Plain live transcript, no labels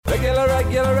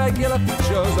regular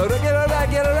features, regular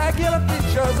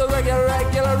features, regular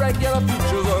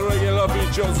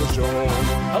features show.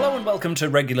 Hello and welcome to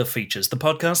Regular Features, the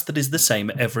podcast that is the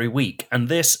same every week. And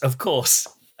this, of course,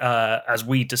 as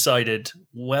we decided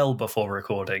well before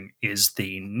recording, is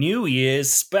the New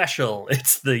Year's special.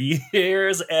 It's the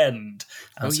year's end.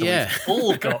 And we've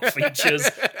all got features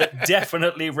that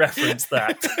definitely reference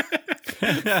that.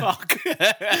 Fuck.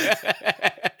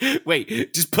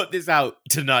 Wait, just put this out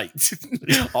tonight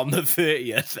on the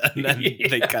 30th and then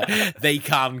they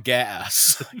can't get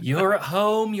us. You're at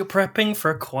home, you're prepping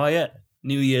for a quiet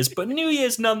New Year's, but New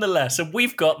Year's nonetheless, and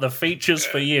we've got the features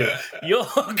for you. You're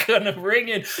gonna bring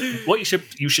in what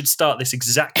you should start this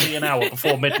exactly an hour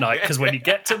before midnight, because when you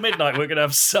get to midnight, we're gonna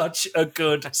have such a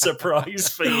good surprise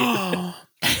for you.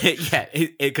 Yeah,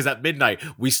 because at midnight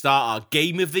we start our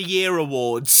Game of the Year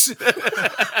awards.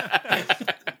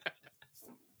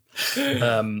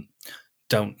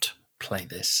 Don't play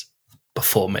this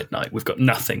before midnight. We've got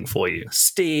nothing for you,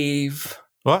 Steve.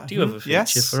 What? Do you have a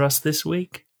feature for us this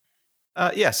week?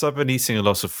 Yes, I've been eating a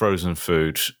lot of frozen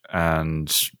food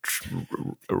and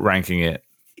ranking it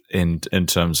in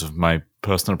terms of my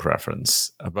personal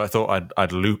preference. But I thought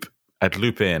I'd loop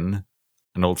in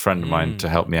an old friend of mine to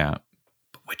help me out.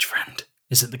 But which friend?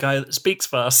 Is it the guy that speaks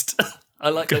fast? I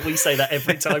like that we say that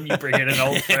every time you bring in an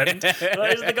old friend. Is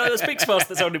it the guy that speaks fast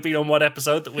that's only been on one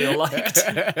episode that we all liked?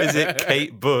 Is it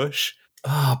Kate Bush?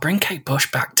 Oh, bring Kate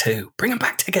Bush back too. Bring them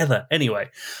back together.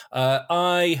 Anyway,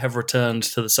 I have returned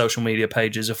to the social media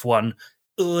pages of one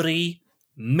Uri,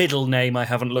 middle name I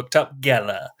haven't looked up,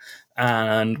 Geller,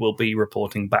 and we'll be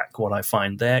reporting back what I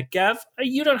find there. Gav,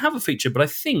 you don't have a feature, but I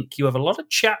think you have a lot of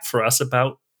chat for us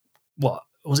about, what?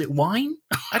 Was it wine?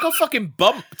 I got fucking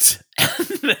bumped.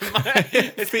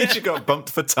 The feature got bumped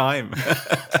for time.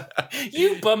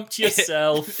 You bumped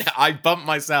yourself. I bumped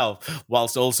myself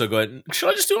whilst also going, should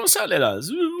I just do it on Saturday,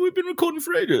 lads? We've been recording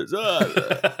for ages.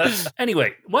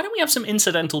 Anyway, why don't we have some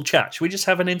incidental chat? Should we just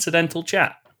have an incidental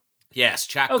chat? Yes,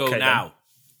 chat go now. Then.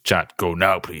 Chat, go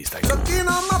now, please. Thank you. Sucking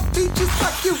on my features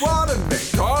like you wanted me,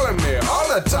 calling me all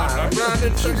the time. I'm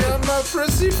grinding sugar on my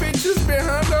prissy features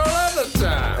behind all of the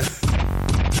time.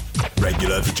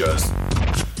 Regular features.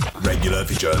 Regular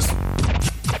features.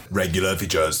 Regular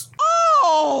features.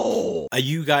 Oh! Are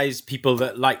you guys people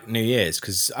that like New Year's?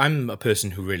 Because I'm a person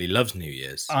who really loves New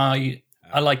Year's. I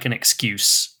like an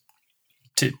excuse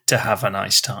to have a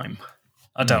nice time.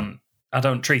 I don't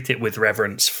treat it with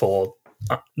reverence for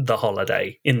the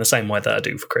holiday in the same way that I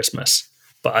do for Christmas.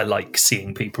 But I like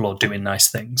seeing people or doing nice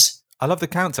things. I love the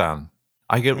countdown.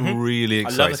 I get really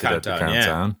excited at the countdown.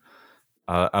 Yeah.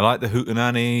 I like the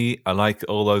hootenanny. I like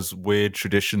all those weird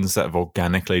traditions that have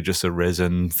organically just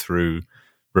arisen through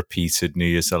repeated New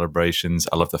Year celebrations.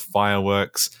 I love the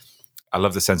fireworks. I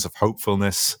love the sense of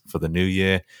hopefulness for the new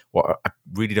year. What I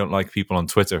really don't like people on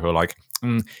Twitter who are like,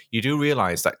 you do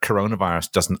realize that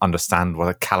coronavirus doesn't understand what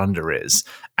a calendar is,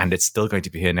 and it's still going to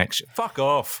be here next year. Fuck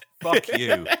off. Fuck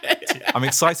you. I'm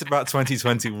excited about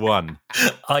 2021.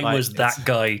 I was that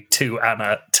guy to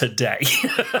Anna today.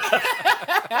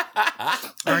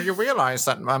 You realize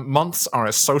that months are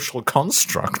a social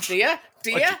construct. Do you?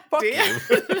 Yeah,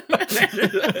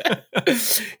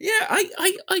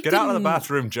 I Get out of the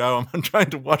bathroom, Joe. I'm trying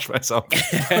to wash myself.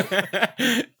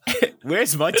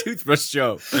 Where's my toothbrush,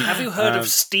 Joe? Have you heard of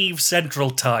Steve Central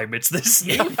Time? It's this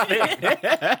new thing.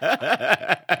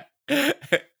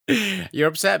 You're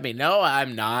upset at me. No,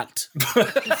 I'm not.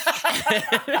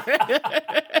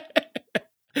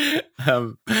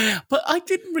 But I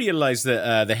didn't realize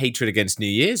that the hatred against New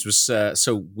Year's was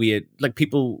so weird. Like,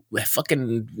 people were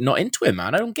fucking not into it,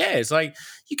 man. I don't get it. It's like,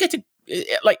 you get to,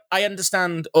 like, I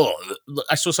understand. Oh,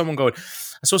 I saw someone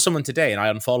today and I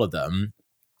unfollowed them.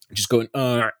 Just going,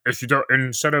 if you don't,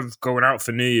 instead of going out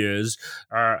for New Year's,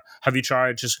 have you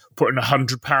tried just putting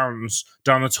 £100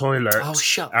 down the toilet? Oh,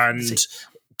 shut and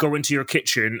go into your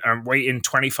kitchen and wait in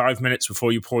 25 minutes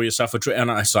before you pour yourself a drink. And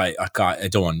I was like, I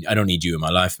don't need you in my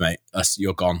life, mate.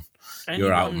 You're gone.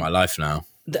 You're out of my life now.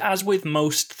 As with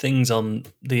most things on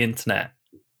the internet,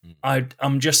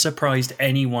 I'm just surprised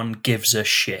anyone gives a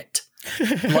shit.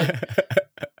 Like,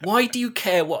 why do you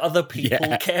care what other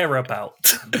people care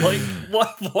about? Like,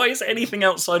 why does anything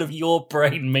outside of your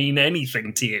brain mean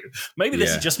anything to you? Maybe this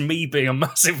is just me being a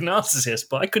massive narcissist,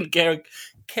 but I couldn't care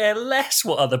less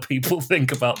what other people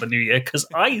think about the new year, because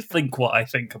I think what I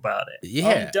think about it. Yeah,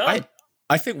 I'm done.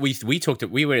 I think we talked.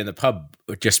 We were in the pub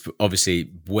just obviously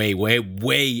way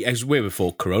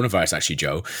before coronavirus, actually,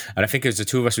 Joe. And I think it was the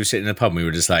two of us who were sitting in the pub and we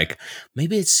were just like,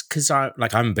 maybe it's because I'm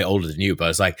a bit older than you, but I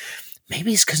was like,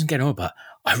 maybe it's because I'm getting old, but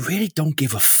I really don't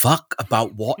give a fuck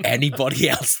about what anybody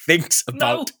else thinks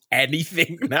about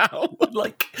anything now.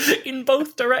 Like, in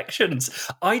both directions.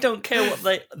 I don't care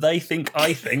what they think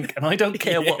I think, and I don't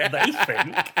care what they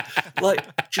think.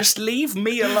 Like, just leave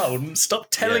me alone. Stop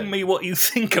telling me what you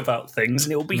think about things,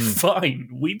 and it'll be fine.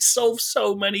 We'd solve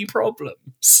so many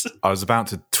problems. I was about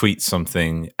to tweet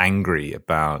something angry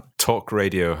about talk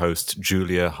radio host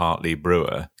Julia Hartley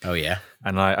Brewer. Oh, yeah.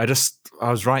 And I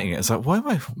was writing it. It's like, what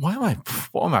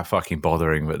am I fucking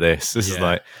bothering with this? This is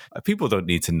like, people don't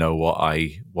need to know what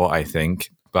I think.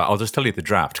 But I'll just tell you the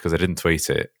draft because I didn't tweet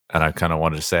it, and I kind of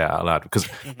wanted to say it out loud because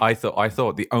I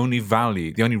thought the only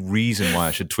reason why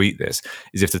I should tweet this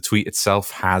is if the tweet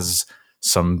itself has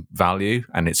some value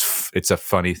and it's a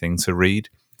funny thing to read.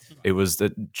 It was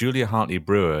that Julia Hartley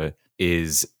Brewer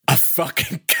is a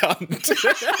fucking cunt.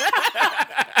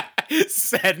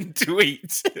 Send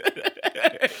tweet.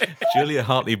 Julia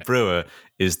Hartley Brewer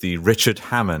is the Richard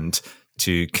Hammond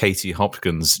to Katie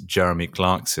Hopkins' Jeremy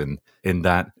Clarkson, in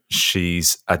that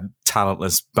she's a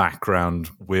talentless background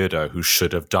weirdo who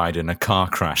should have died in a car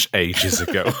crash ages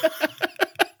ago.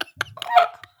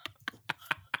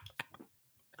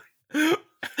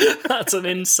 That's an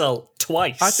insult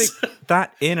twice. I think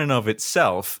that in and of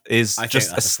itself is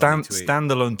just a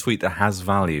standalone tweet that has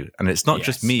value. And it's not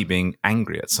just me being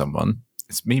angry at someone.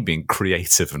 It's me being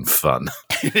creative and fun.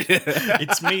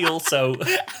 It's me also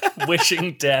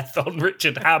wishing death on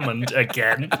Richard Hammond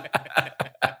again.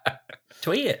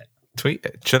 Tweet it. Tweet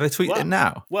it. Should I tweet it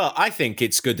now? Well, I think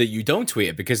it's good that you don't tweet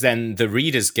it because then the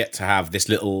readers get to have this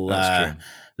little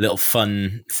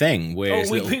fun thing.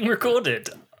 We've been recorded.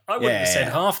 I wouldn't have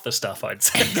said half the stuff I'd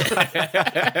said. Cut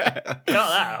that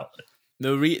out.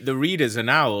 The readers are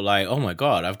now like, oh my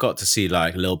God, I've got to see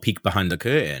like a little peek behind the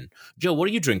curtain. Joe, what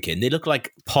are you drinking? They look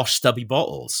like posh stubby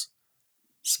bottles.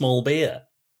 Small beer.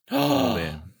 Small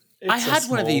beer. I had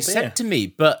one of these sent to me,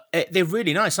 but they're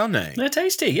really nice, aren't they? They're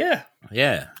tasty, yeah.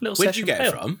 Yeah. Where'd you get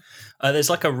it from? There's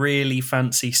like a really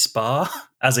fancy spa,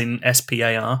 as in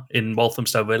SPAR, in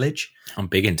Walthamstow Village. I'm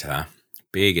big into that.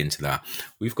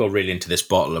 We've got really into this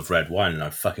bottle of red wine,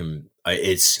 and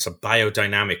it's a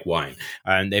biodynamic wine,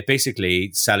 and they're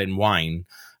basically selling wine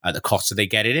at the cost that they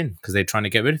get it in because they're trying to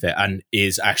get rid of it, and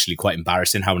is actually quite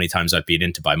embarrassing how many times I've been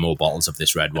in to buy more bottles of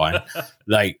this red wine,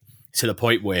 like to the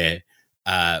point where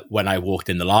when I walked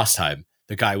in the last time,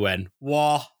 the guy went,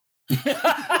 "Wah."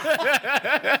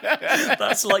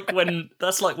 That's like when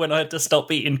I had to stop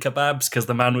eating kebabs because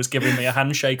the man was giving me a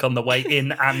handshake on the way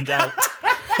in and out.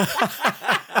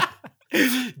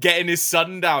 Getting his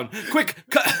son down. Quick,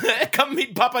 come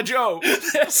meet Papa Joe.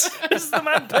 This is the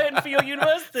man paying for your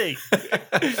university.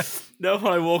 No,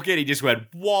 when I walk in, he just went,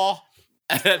 "Wah,"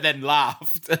 and then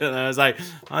laughed. And I was like,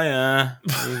 "Hiya,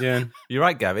 how you doing?" You're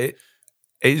right, Gav. It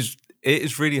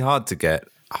is really hard to get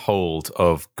hold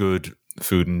of good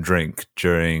food and drink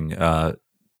during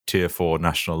Tier 4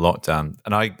 national lockdown.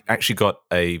 And I actually got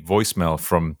a voicemail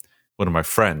from one of my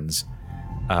friends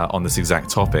on this exact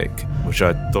topic, which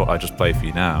I thought I'd just play for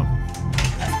you now.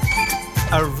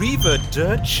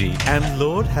 Arrivederci and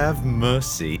Lord have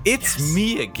mercy. It's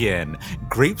me again,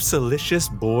 Grapesalicious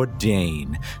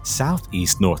Bourdain,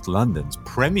 Southeast North London's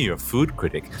premier food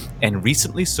critic and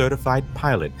recently certified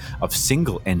pilot of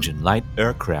single-engine light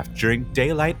aircraft during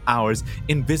daylight hours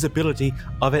in visibility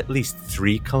of at least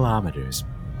 3 kilometers.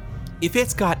 If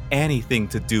it's got anything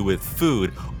to do with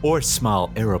food or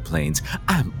small aeroplanes,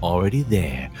 I'm already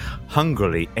there,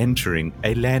 hungrily entering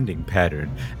a landing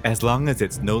pattern, as long as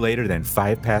it's no later than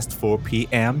 4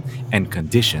 p.m. and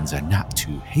conditions are not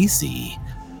too hazy.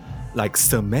 Like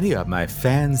so many of my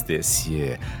fans this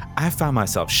year, I found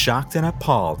myself shocked and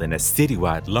appalled in a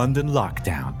citywide London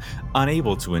lockdown,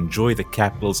 unable to enjoy the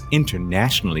capital's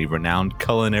internationally renowned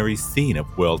culinary scene of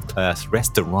world-class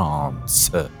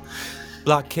restaurants.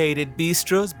 Blockaded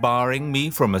bistros barring me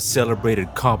from a celebrated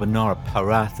carbonara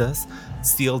parathas,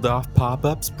 sealed off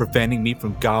pop-ups preventing me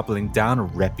from gobbling down a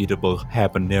reputable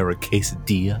habanero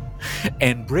quesadilla,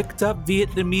 and bricked up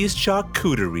Vietnamese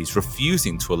charcuteries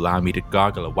refusing to allow me to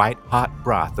gargle a white-hot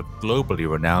broth of globally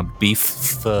renowned beef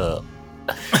pho.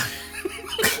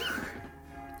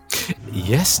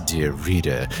 Yes, dear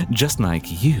reader, just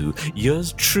like you,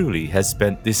 yours truly has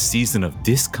spent this season of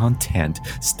discontent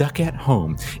stuck at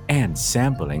home and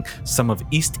sampling some of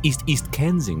East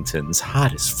Kensington's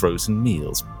hottest frozen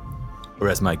meals. or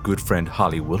as my good friend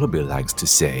Holly Willoughby likes to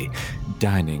say,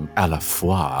 dining à la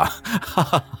fois.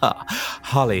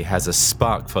 Holly has a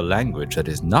spark for language that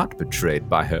is not betrayed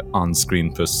by her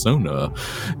on-screen persona.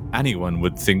 Anyone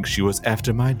would think she was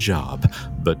after my job,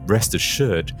 but rest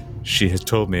assured, she has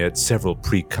told me at several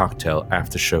pre-cocktail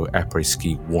after-show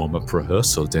après-ski warm-up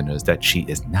rehearsal dinners that she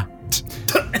is not.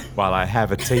 While I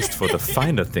have a taste for the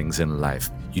finer things in life,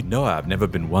 you know I've never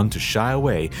been one to shy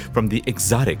away from the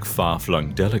exotic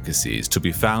far-flung delicacies to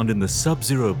be found in the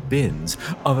sub-zero bins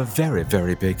of a very,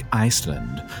 very big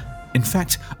Iceland. In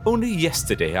fact, only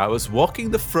yesterday I was walking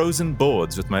the frozen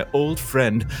boards with my old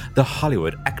friend, the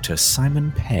Hollywood actor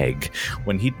Simon Pegg,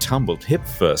 when he tumbled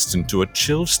hip-first into a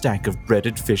chilled stack of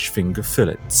breaded fish finger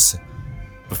fillets.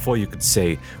 Before you could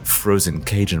say frozen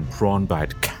Cajun prawn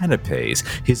bite canapes,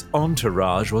 his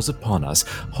entourage was upon us,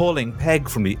 hauling Peg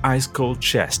from the ice-cold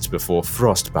chest before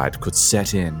frostbite could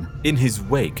set in. In his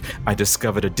wake, I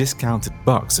discovered a discounted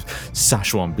box of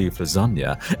Szechuan beef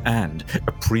lasagna and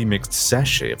a pre-mixed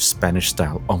sachet of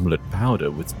Spanish-style omelette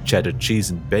powder with cheddar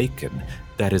cheese and bacon.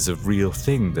 That is a real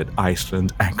thing that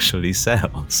Iceland actually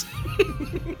sells.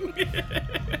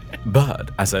 But,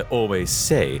 as I always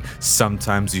say,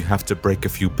 sometimes you have to break a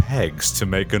few pegs to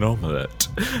make an omelette.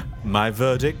 My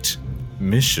verdict?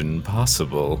 Mission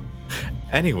possible.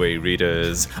 Anyway,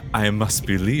 readers, I must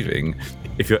be leaving.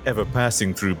 If you're ever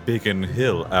passing through Biggin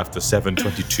Hill after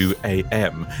 7:22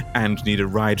 a.m. and need a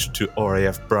ride to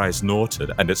RAF Bryce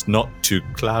Norton and it's not too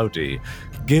cloudy,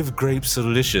 give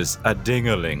Grapes-Alicious a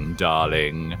ding-a-ling,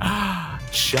 darling.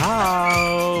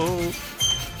 Ciao!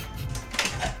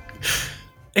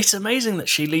 It's amazing that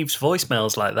she leaves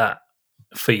voicemails like that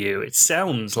for you. It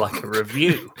sounds like a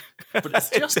review, but it's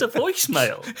just a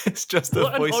voicemail. It's just a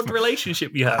What an odd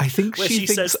relationship you have. I think where she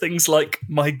says things like,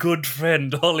 my good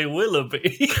friend Holly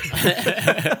Willoughby.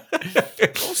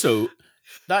 Also,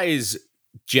 that is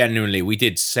genuinely, we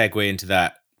did segue into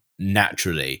that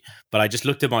naturally, but I just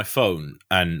looked at my phone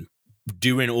and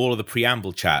during all of the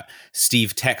preamble chat,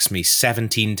 Steve texts me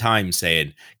 17 times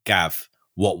saying, Gav,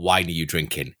 what wine are you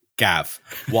drinking? Gav,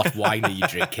 what wine are you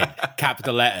drinking?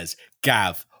 Capital letters.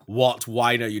 Gav, what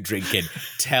wine are you drinking?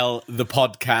 Tell the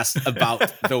podcast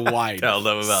about the wine. Tell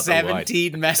them about the wine.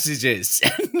 17 messages.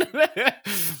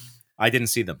 I didn't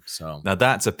see them, so. Now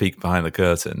that's a peek behind the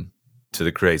curtain to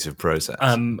the creative process.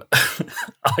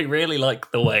 I really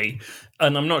like the way,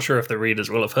 and I'm not sure if the readers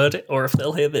will have heard it or if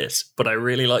they'll hear this, but I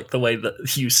really like the way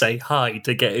that you say hi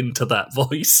to get into that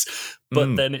voice,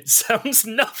 but then it sounds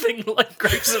nothing like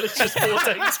Grapes-Alicious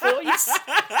Forte's voice.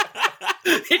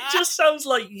 It just sounds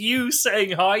like you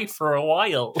saying hi for a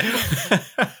while.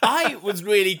 I was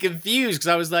really confused because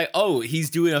I was like, oh, he's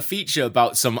doing a feature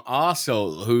about some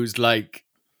arsehole who's like,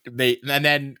 and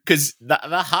then because the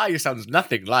hi sounds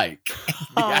nothing like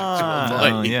the actual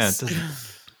voice. Yeah, it doesn't.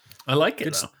 I like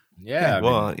it though. Yeah,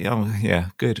 I mean, yeah,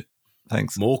 good.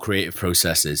 Thanks. more creative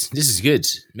processes. This is good.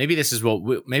 Maybe this is what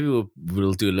we'll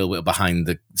do a little bit behind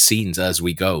the scenes as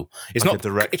we go. It's Like not a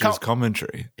director's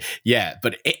commentary. Yeah,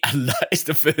 but it's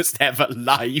the first ever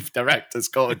live director's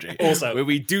commentary. Also, where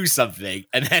we do something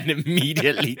and then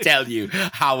immediately tell you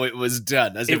how it was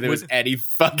done, as if there was any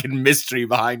fucking mystery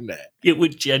behind it. it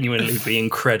would genuinely be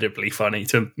incredibly funny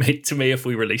to me if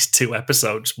we released 2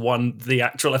 episodes. One, the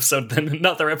actual episode, then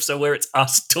another episode where it's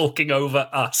us talking over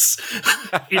us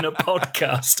in a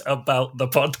podcast about the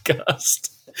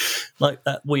podcast. Like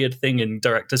that weird thing in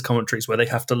director's commentaries where they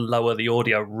have to lower the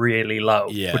audio really low,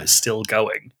 Yeah. but it's still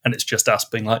going. And it's just us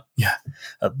being like, yeah,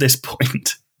 at this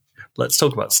point, let's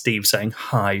talk about Steve saying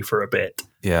hi for a bit.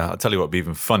 Yeah, I'll tell you what would be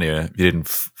even funnier if you didn't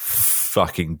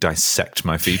fucking dissect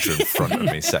my feature in front of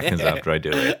me seconds after I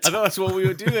do it. I thought that's what we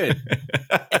were doing.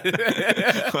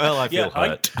 Well, I feel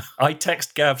hurt. I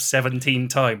text Gav 17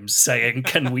 times saying,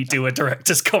 can we do a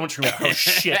director's commentary about how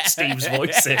shit Steve's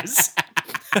voice is?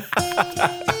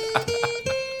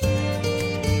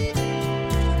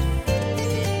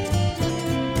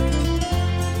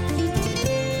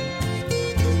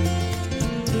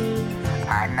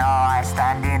 I know I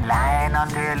stand in line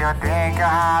until you think you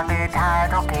have the time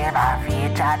to give a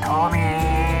feature to me.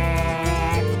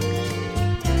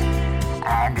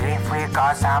 And if we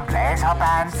go someplace up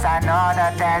and I know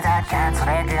that there's a chance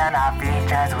regular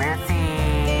features will see.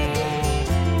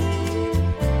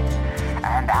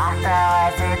 And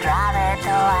afterwards we drive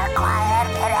into a quiet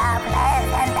little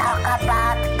place and talk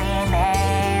about the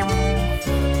names.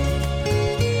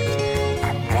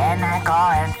 And then I go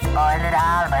and spoil it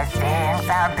all by saying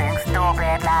something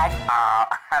stupid like,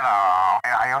 hello,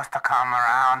 I used to come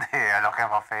around here looking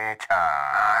for features.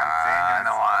 I haven't seen you in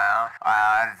a while.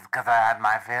 Well, it's because I had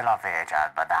my fill of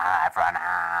features, but I've run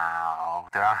out.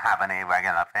 Do I have any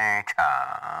regular features?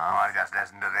 Or just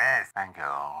listen to this. Thank you.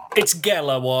 It's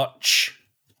Geller Watch.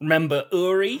 Remember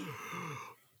Uri?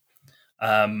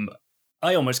 I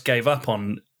almost gave up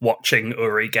on watching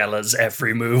Uri Geller's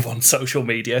every move on social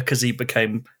media because he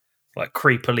became like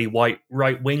creepily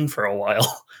right wing for a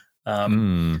while.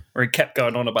 Where he kept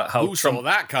going on about how Who saw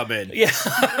that coming? Yeah,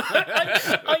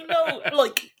 I know.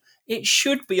 Like, it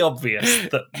should be obvious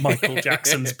that Michael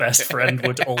Jackson's best friend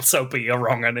would also be a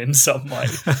wrong un in some way,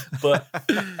 but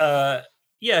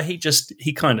yeah, he did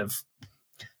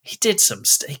some.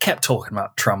 He kept talking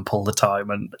about Trump all the time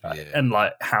and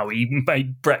like how he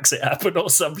made Brexit happen or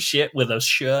some shit with a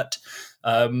shirt.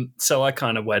 So I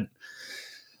kind of went,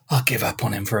 I'll give up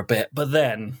on him for a bit, but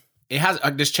then.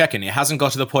 I'm just checking. It hasn't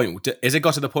got to the point. Is it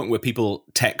got to the point where people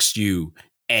text you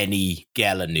any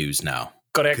Geller news now?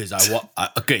 Correct. Because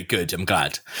okay, good. I'm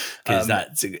glad. Because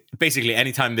that's basically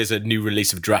anytime there's a new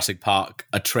release of Jurassic Park,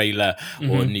 a trailer,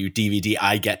 or a new DVD,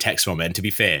 I get text from it. And to be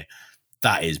fair,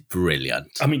 that is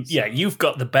brilliant. I mean, yeah, you've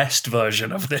got the best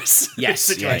version of this, Yes,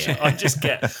 situation. yeah. I just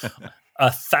get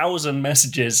 1,000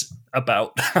 messages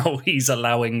about how he's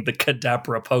allowing the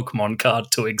Kadabra Pokemon card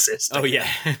to exist. Oh yeah.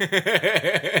 To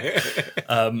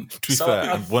be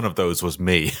fair, and one of those was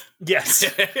me. Yes.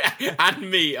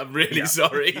 And me. I'm really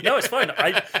sorry. No, it's fine.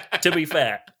 To be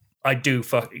fair, I do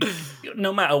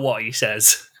no matter what he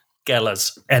says,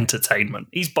 Geller's entertainment.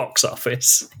 He's box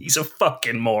office. He's a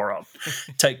fucking moron.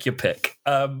 Take your pick.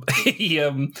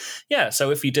 Yeah,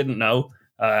 so if you didn't know,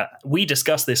 we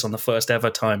discussed this on the first ever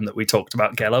time that we talked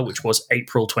about Geller, which was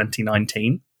April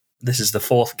 2019. This is the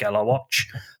fourth Geller watch.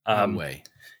 No way.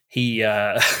 He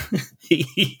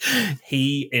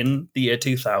in the year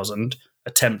 2000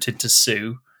 attempted to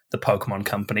sue the Pokemon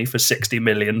Company for £60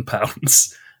 million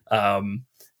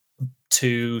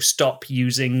to stop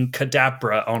using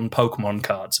Kadabra on Pokemon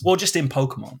cards, or just in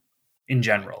Pokemon in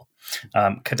general.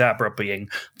 Kadabra being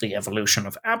the evolution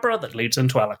of Abra that leads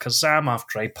into Alakazam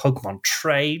after a Pokemon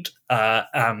trade,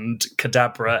 and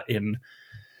Kadabra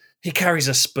he carries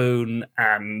a spoon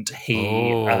and he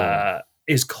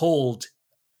is called.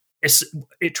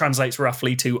 It translates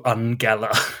roughly to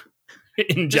Ungeller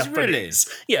in Japanese.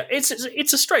 Really? Yeah, it's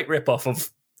a straight rip-off of.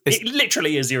 It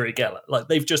literally is Uri Geller. Like,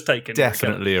 they've just taken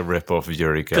Definitely a rip-off of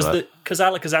Uri Geller. Because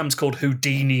Alakazam's called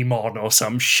Houdini-mon or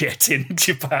some shit in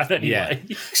Japan anyway.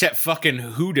 Yeah. Except fucking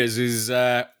Hooters is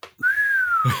dead.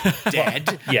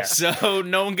 Yeah. So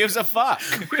no one gives a fuck.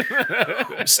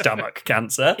 Stomach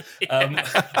cancer. I think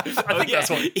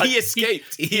that's what... He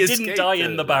escaped. He didn't die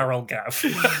in the barrel,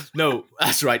 Gav. No,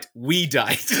 that's right. We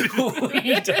died.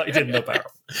 We died in the barrel.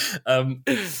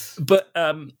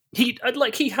 He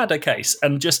had a case,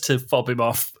 and just to fob him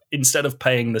off, instead of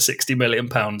paying the £60 million,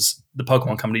 the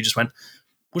Pokemon Company just went,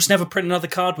 we'll just never print another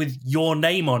card with your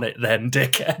name on it then,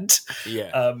 dickhead.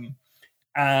 Yeah.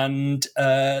 And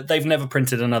they've never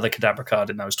printed another Kadabra card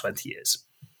in those 20 years.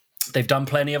 They've done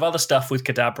plenty of other stuff with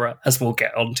Kadabra, as we'll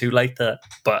get onto later,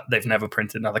 but they've never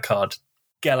printed another card.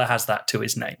 Geller has that to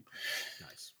his name.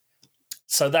 Nice.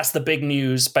 So that's the big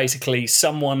news. Basically,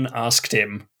 someone asked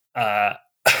him,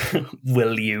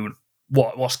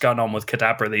 what's going on with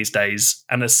Kadabra these days?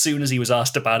 And as soon as he was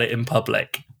asked about it in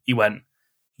public, he went,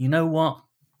 you know what?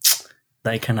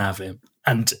 They can have him.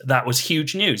 And that was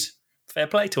huge news. Fair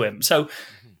play to him. So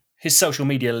his social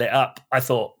media lit up. I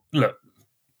thought, look,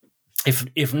 if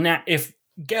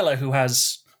Geller, who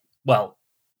has, well,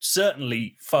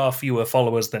 certainly far fewer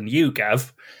followers than you,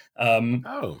 Gav,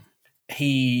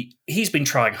 he's been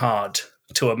trying hard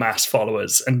to amass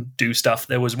followers and do stuff.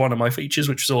 There was one of my features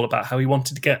which was all about how he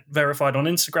wanted to get verified on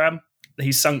Instagram.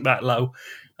 He's sunk that low.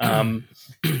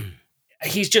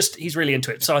 He's really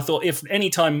into it. So I thought, if any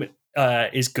time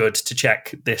is good to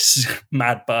check this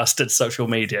mad bastard social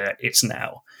media, it's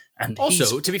now. And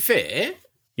also, to be fair,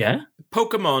 yeah,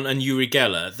 Pokemon and Uri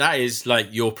Geller, that is like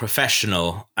your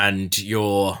professional and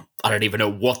your, I don't even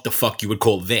know what the fuck you would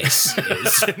call this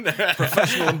is.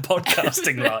 Professional and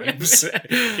podcasting lives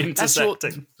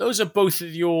intersecting. Those are both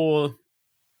of your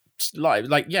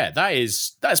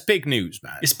that's big news,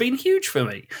 man. It's been huge for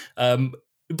me.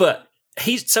 But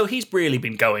he's really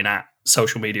been going at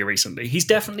social media recently. He's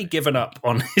definitely given up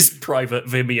on his private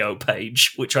Vimeo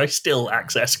page, which I still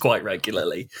access quite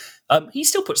regularly. He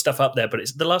still puts stuff up there, but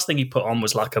the last thing he put on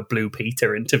was like a Blue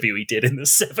Peter interview he did in the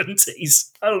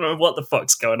 70s. I don't know what the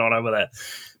fuck's going on over there.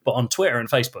 But on Twitter and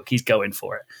Facebook, he's going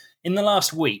for it. In the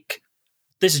last week,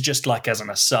 this is just like as an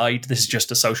aside, this is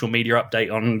just a social media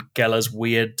update on Geller's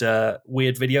weird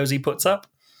videos he puts up.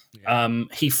 Yeah.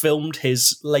 He filmed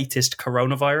his latest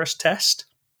coronavirus test.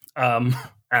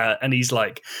 And he's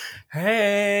like,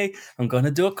 hey, I'm going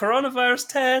to do a coronavirus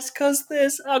test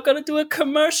because I'm going to do a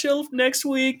commercial next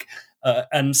week.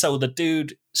 And so the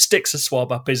dude sticks a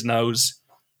swab up his nose.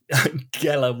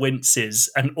 Geller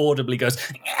winces and audibly goes,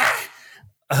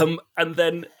 and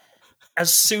then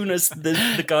as soon as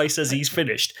the guy says he's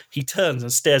finished, he turns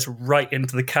and stares right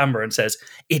into the camera and says,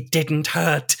 it didn't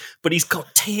hurt, but he's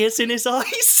got tears in his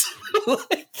eyes.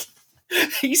 Like,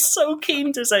 he's so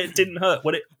keen to say it didn't hurt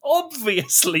when it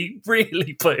obviously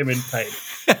really put him in pain.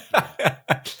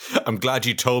 I'm glad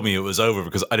you told me it was over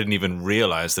because I didn't even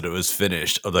realize that it was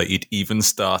finished or that it even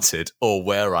started or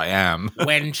where I am.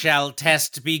 When shall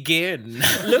test begin?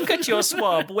 Look at your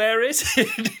swab. Where is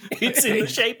it? It's in the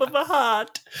shape of a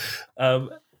heart.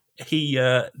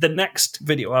 The next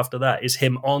video after that is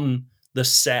him on the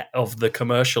set of the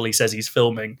commercial he says he's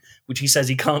filming, which he says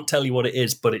he can't tell you what it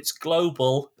is, but it's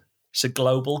global. It's a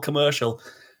global commercial.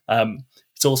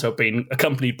 It's also been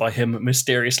accompanied by him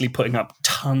mysteriously putting up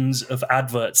tons of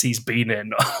adverts he's been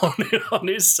in on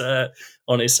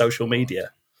his social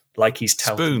media, like he's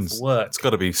touting Spoons. for work. It's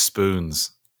got to be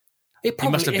Spoons. It He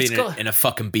must have it's been in a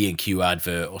fucking B&Q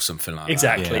advert or something like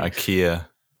Exactly. Yeah, IKEA.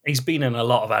 He's been in a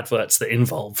lot of adverts that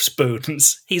involve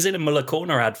spoons. He's in a Muller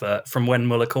Corner advert from when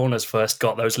Muller Corners first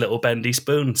got those little bendy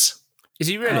spoons. that. Is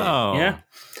he really? Oh. Yeah.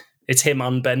 It's him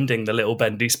unbending the little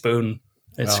bendy spoon.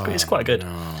 It's quite good.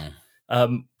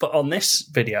 No. But on this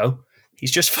video,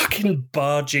 he's just fucking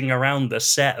barging around the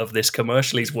set of this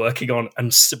commercial he's working on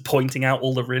and pointing out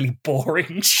all the really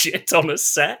boring shit on a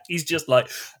set. He's just like,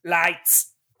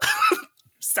 lights,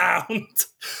 sound.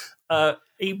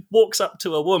 He walks up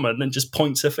to a woman and just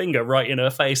points a finger right in her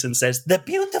face and says, the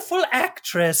beautiful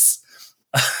actress.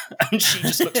 And she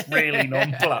just looks really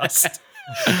nonplussed.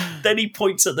 Then he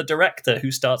points at the director,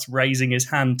 who starts raising his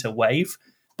hand to wave.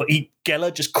 But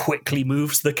Geller just quickly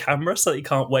moves the camera so that he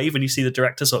can't wave, and you see the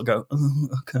director sort of go, oh,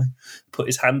 okay, put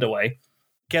his hand away.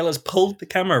 Geller's pulled the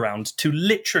camera around to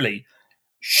literally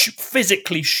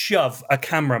physically shove a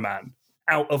cameraman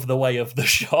out of the way of the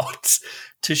shot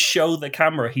to show the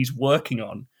camera he's working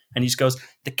on. And he just goes,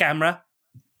 the camera,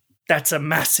 that's a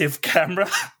massive camera,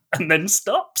 and then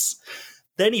stops.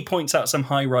 Then he points out some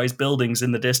high-rise buildings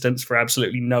in the distance for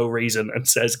absolutely no reason and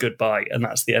says goodbye, and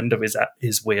that's the end of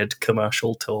his weird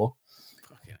commercial tour.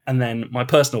 And then my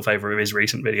personal favourite of his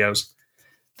recent videos,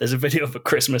 there's a video of a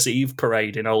Christmas Eve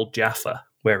parade in Old Jaffa,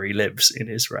 where he lives in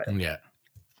Israel. Yeah.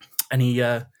 And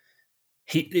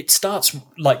it starts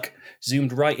like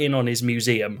zoomed right in on his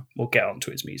museum. We'll get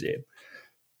onto his museum.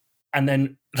 And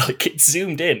then like it's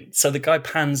zoomed in. So the guy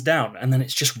pans down and then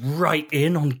it's just right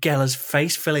in on Geller's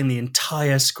face, filling the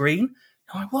entire screen.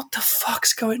 I'm like, what the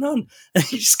fuck's going on? And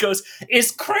he just goes,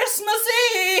 it's Christmas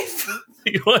Eve!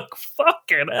 You're like,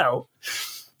 fucking hell.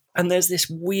 And there's this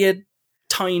weird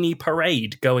tiny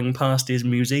parade going past his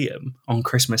museum on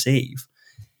Christmas Eve.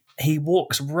 He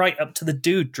walks right up to the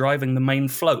dude driving the main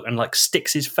float and like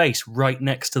sticks his face right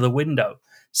next to the window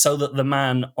so that the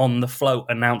man on the float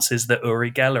announces that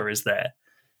Uri Geller is there.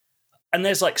 And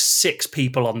there's like 6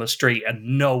 people on the street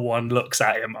and no one looks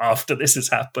at him after this has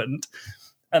happened.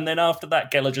 And then after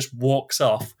that, Geller just walks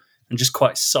off and just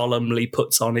quite solemnly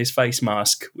puts on his face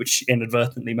mask, which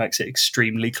inadvertently makes it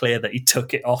extremely clear that he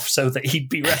took it off so that he'd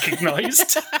be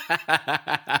recognised,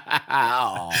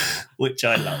 which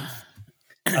I love.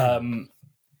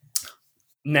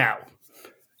 Now,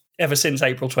 ever since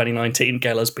April 2019,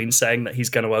 Geller's been saying that he's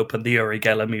going to open the Uri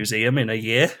Geller Museum in a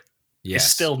year. Yes.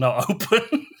 It's still not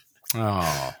open.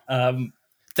 Oh.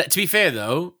 To be fair,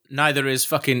 though, neither is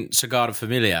fucking Sagrada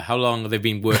Familia. How long have they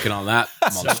been working on that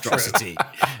monstrosity?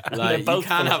 Like, you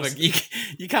can't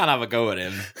have a go at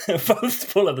him. They're both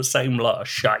full of the same lot of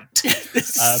shite.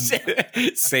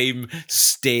 Same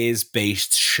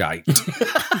stairs-based shite.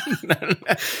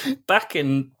 Back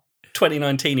in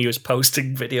 2019, he was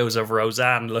posting videos of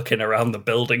Roseanne looking around the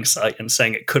building site and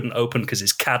saying it couldn't open because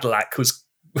his Cadillac was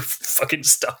fucking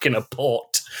stuck in a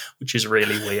port, which is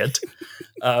really weird.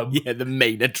 Yeah, the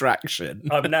main attraction.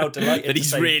 I'm now delighted that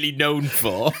he's really known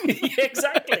for. Yeah,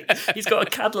 exactly. He's got a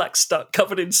Cadillac stuck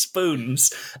covered in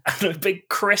spoons and a big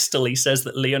crystal he says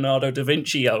that Leonardo da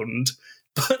Vinci owned.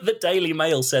 But the Daily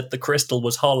Mail said the crystal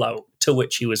was hollow, to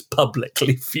which he was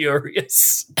publicly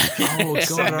furious. Oh,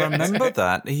 God, I remember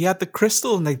that. He had the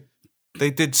crystal and they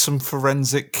did some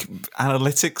forensic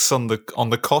analytics on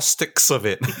the caustics of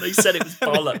it. They said it was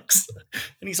bollocks.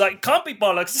 And he's like, can't be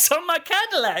bollocks, it's on my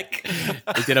Cadillac.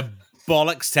 They did a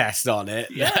bollocks test on it,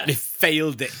 Yeah. and it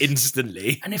failed it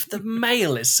instantly. And if the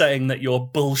Mail is saying that your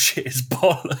bullshit is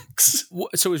bollocks...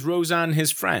 So is Roseanne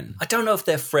his friend? I don't know if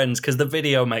they're friends, because the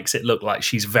video makes it look like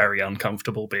she's very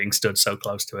uncomfortable being stood so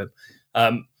close to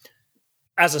him.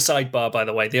 As a sidebar, by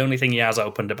the way, the only thing he has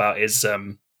opened about is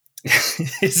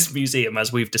his museum,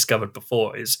 as we've discovered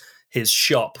before, is his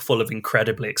shop full of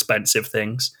incredibly expensive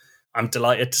things. I'm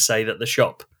delighted to say that the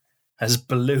shop has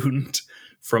ballooned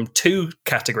from 2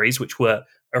 categories, which were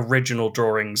original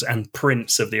drawings and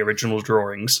prints of the original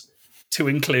drawings, to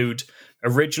include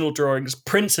original drawings,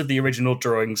 prints of the original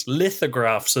drawings,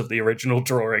 lithographs of the original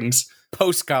drawings,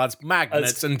 postcards,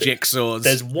 magnets, and jigsaws.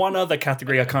 There's one other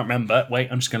category I can't remember. Wait,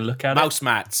 I'm just going to look at Mouse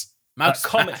mats.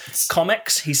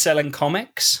 Comics. He's selling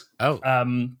comics. Oh.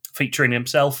 Featuring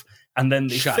himself. And then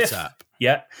the fifth. Up.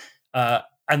 Yeah.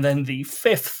 And then the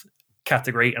 5th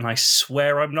category, and I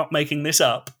swear I'm not making this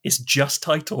up, is just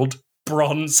titled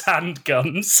Bronze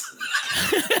Handguns.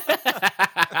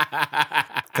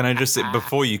 Can I just say,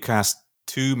 before you cast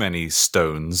too many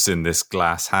stones in this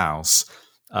glass house,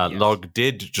 Log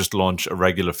did just launch a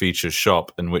regular features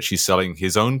shop in which he's selling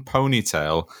his own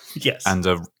ponytail and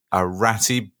a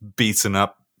ratty, beaten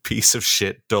up piece of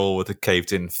shit doll with a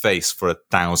caved in face for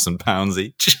 £1,000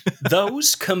 each.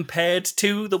 Those, compared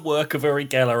to the work of Uri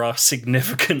Geller, are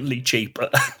significantly cheaper.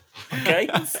 Okay?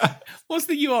 What's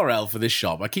the URL for this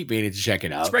shop? I keep meaning to check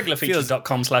it out. It's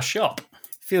regularfeatures.com/shop.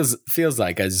 Feels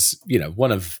like, as you know,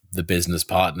 one of the business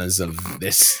partners of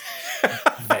this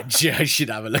venture, I should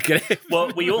have a look at it.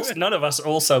 Well, none of us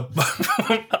also.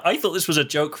 I thought this was a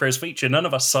joke for his feature. None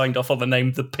of us signed off on the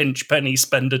name The Pinch Penny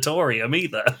Spendatorium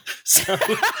either. So,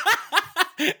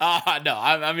 no,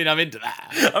 I mean, I'm into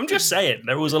that. I'm just saying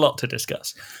there was a lot to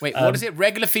discuss. Wait, what is it?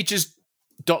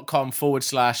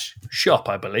 Regularfeatures.com/shop,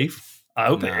 I believe. I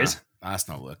hope it is. That's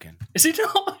not working. Is it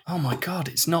not? Oh my God,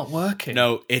 it's not working.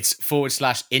 No, it's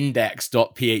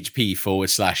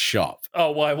 /index.php/shop.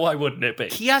 Oh, why wouldn't it be?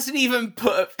 He hasn't even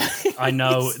put... I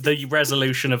know, the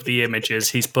resolution of the images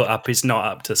he's put up is not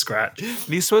up to scratch.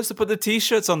 He's supposed to put the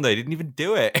t-shirts on there. He didn't even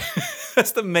do it.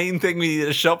 That's the main thing we need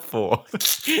a shop for.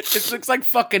 This looks like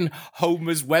fucking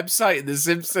Homer's website in The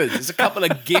Simpsons. There's a couple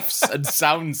of GIFs and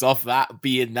sounds off that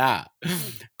being that.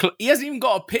 He hasn't even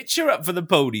got a picture up for the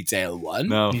ponytail one.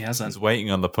 No, he hasn't. He's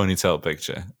waiting on the ponytail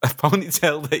picture. A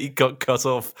ponytail that he got cut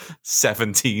off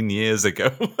 17 years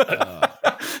ago.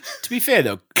 To be fair,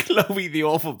 though, Chloe the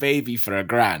Awful Baby for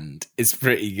 £1,000 is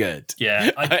pretty good.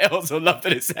 Yeah. I also love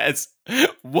that it says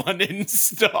 1 in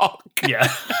stock.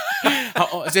 Yeah.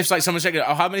 As if like someone's checking,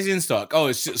 how many's in stock? Oh,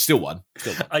 it's still one.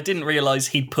 I didn't realise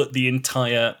he'd put the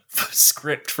entire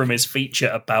script from his feature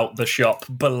about the shop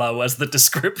below as the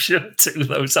description to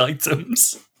those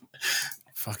items.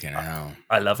 Fucking hell.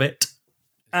 I love it.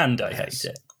 And I hate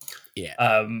it.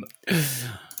 Yeah.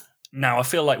 Now, I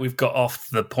feel like we've got off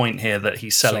the point here that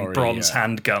he's selling bronze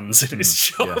handguns in his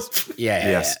shop.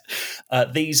 Yes.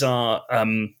 These are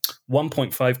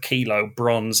 1.5 kilo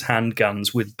bronze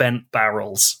handguns with bent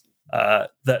barrels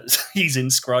that he's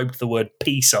inscribed the word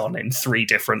peace on in 3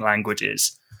 different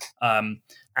languages. And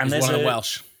there's one in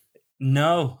Welsh.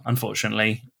 No,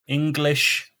 unfortunately.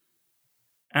 English,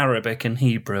 Arabic, and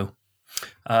Hebrew.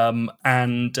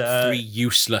 And 3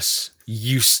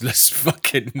 useless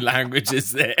fucking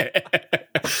languages there.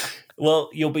 Well,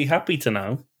 you'll be happy to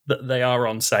know that they are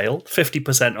on sale,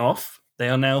 50% off. They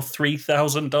are now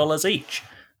 $3,000 each.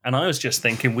 And I was just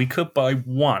thinking we could buy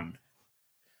one.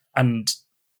 And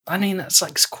I mean, that's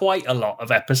like quite a lot of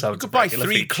episodes. You could buy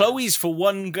 3 Chloes for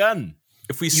 1 gun.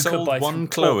 If we sold 1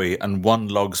 Chloe and 1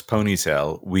 Log's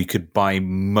ponytail, we could buy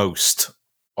most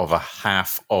of a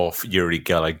half off Uri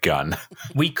Geller gun.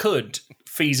 We could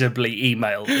feasibly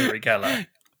email Uri Geller.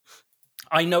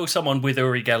 I know someone with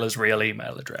Uri Geller's real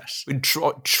email address. We'd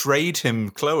trade him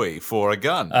Chloe for a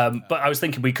gun. But I was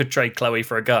thinking we could trade Chloe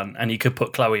for a gun and he could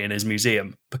put Chloe in his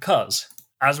museum. Because,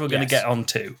 as we're going to get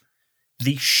onto,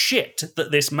 the shit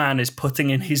that this man is putting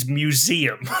in his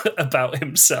museum about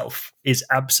himself is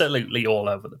absolutely all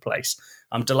over the place.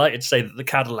 I'm delighted to say that the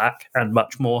Cadillac and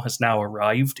much more has now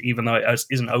arrived, even though it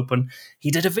isn't open. He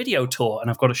did a video tour, and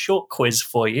I've got a short quiz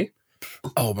for you.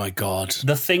 Oh, my God.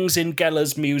 The Things in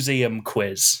Geller's Museum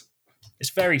quiz.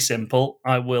 It's very simple.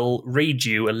 I will read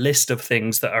you a list of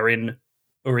things that are in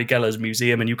Uri Geller's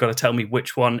museum, and you've got to tell me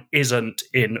which one isn't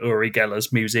in Uri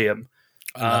Geller's museum.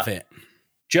 I love it.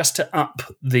 Just to up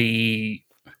the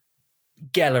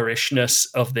Gellerishness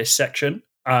of this section,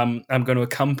 I'm going to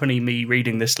accompany me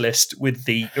reading this list with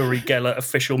the Uri Geller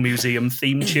official museum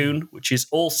theme tune, which is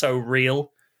also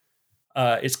real.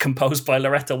 It's composed by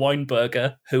Loretta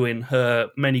Weinberger, who in her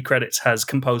many credits has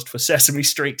composed for Sesame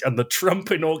Street and the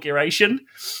Trump inauguration.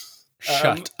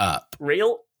 Shut up.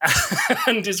 Real.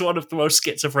 And is one of the most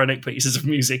schizophrenic pieces of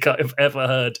music I've ever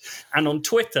heard. And on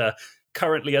Twitter,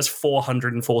 currently has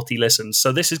 440 listens.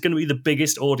 So this is going to be the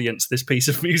biggest audience this piece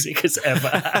of music has ever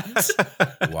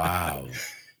had. Wow.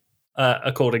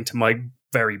 According to my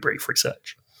very brief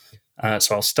research.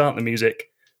 So I'll start the music,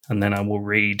 and then I will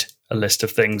read a list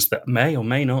of things that may or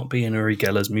may not be in Uri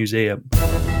Geller's museum.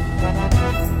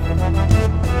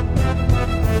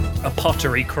 A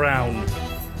pottery crown.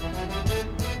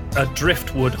 A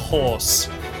driftwood horse.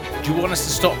 Do you want us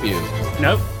to stop you?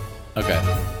 No. Okay.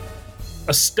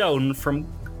 A stone from,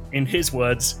 in his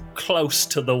words, close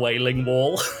to the Wailing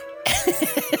Wall.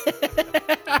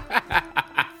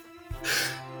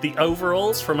 The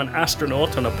overalls from an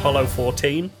astronaut on Apollo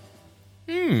 14.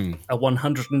 A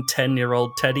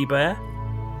 110-year-old teddy bear.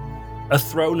 A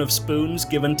throne of spoons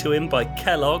given to him by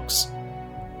Kellogg's.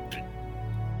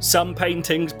 Some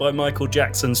paintings by Michael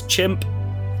Jackson's chimp.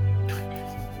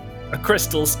 A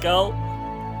crystal skull.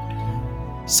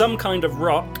 Some kind of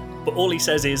rock, but all he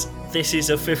says is, this is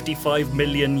a 55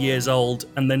 million years old,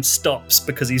 and then stops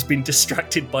because he's been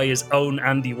distracted by his own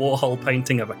Andy Warhol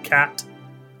painting of a cat.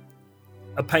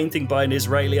 A painting by an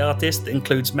Israeli artist that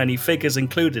includes many figures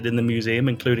included in the museum,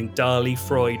 including Dali,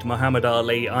 Freud, Muhammad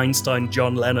Ali, Einstein,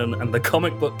 John Lennon, and the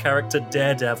comic book character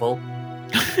Daredevil.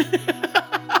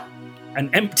 An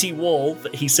empty wall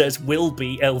that he says will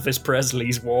be Elvis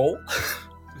Presley's wall.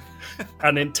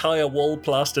 An entire wall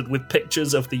plastered with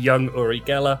pictures of the young Uri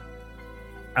Geller.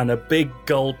 And a big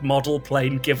gold model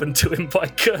plane given to him by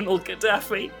Colonel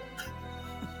Gaddafi.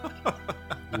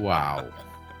 Wow.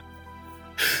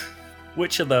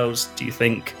 Which of those do you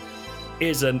think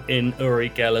isn't in Uri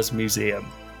Geller's museum?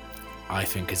 I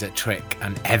think is a trick,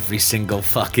 and every single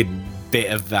fucking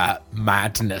bit of that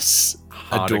madness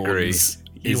Hard agree.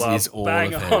 is all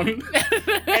bang of him. on.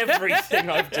 Everything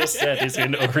I've just said is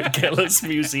in Uri Geller's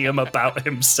museum about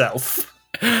himself.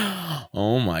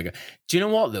 Oh my God. Do you know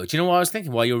what, though? Do you know what I was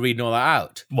thinking while you were reading all that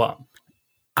out? What?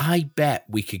 I bet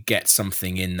we could get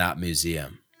something in that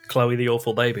museum. Chloe the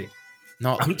Awful Baby.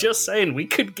 Not I'm just saying, we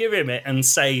could give him it and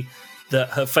say that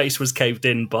her face was caved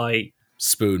in by...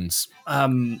 spoons.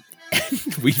 Like-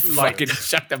 We fucking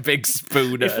chucked a big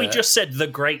spoon If at we her. just said the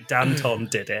great Danton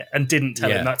did it and didn't tell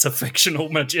Yeah. him that's a fictional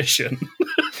magician.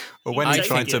 Or when I he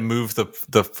tried think to it- move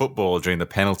the football during the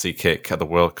penalty kick at the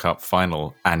World Cup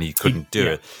final and he couldn't do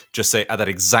it, just say, at that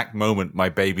exact moment, my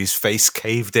baby's face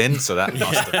caved in, so that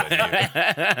must have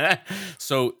been you.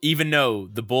 So even though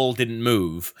the ball didn't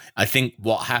move, I think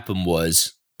what happened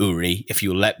was, Uri, if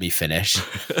you'll let me finish,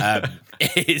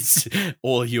 is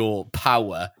all your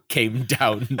power came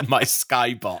down my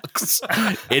skybox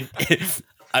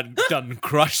and done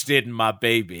crushed in my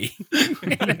baby.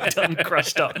 Done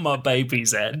crushed up my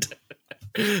baby's head.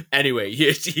 Anyway,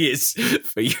 here she is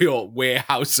for your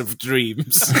warehouse of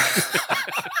dreams.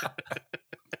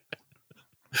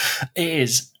 It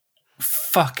is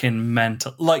fucking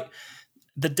mental. Like,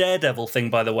 the Daredevil thing,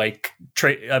 by the way,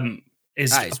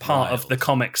 is That a is part of wild. the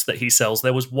comics that he sells.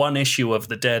 There was one issue of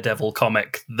the Daredevil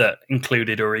comic that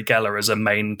included Uri Geller as a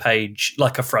main page,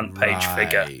 like a front page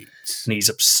figure, Right. and he's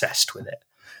obsessed with it.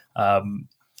 I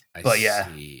But yeah.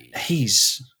 see.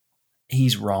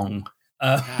 He's wrong.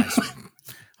 Guys,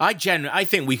 I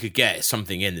think we could get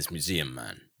something in this museum,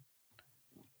 man.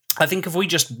 I think if we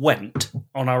just went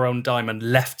on our own dime and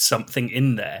left something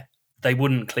in there, they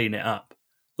wouldn't clean it up.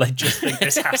 They just think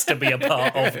this has to be a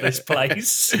part of this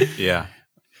place. Yeah.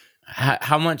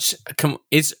 How much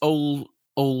is old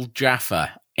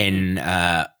Jaffa in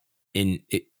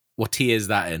what tier is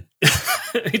that in?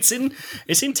 It's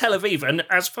in Tel Aviv, and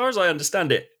as far as I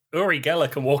understand it, Uri Geller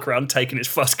can walk around taking his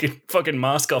fucking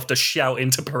mask off to shout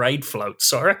into parade floats.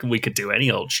 So I reckon we could do any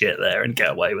old shit there and get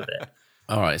away with it.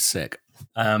 All right, sick.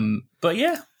 But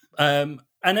yeah, and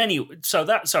anyway,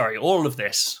 all of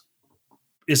this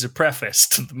is a preface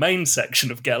to the main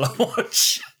section of Geller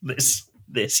Watch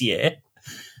this year.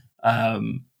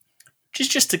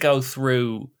 Just to go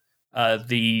through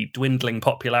the dwindling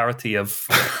popularity of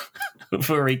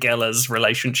Uri Geller's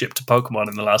relationship to Pokemon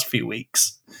in the last few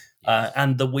weeks,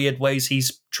 and the weird ways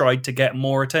he's tried to get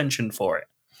more attention for it.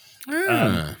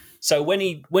 So when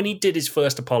he did his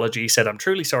first apology, he said, "I'm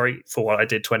truly sorry for what I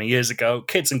did 20 years ago.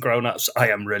 Kids and grown-ups, I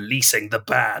am releasing the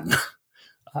ban."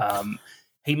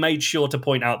 He made sure to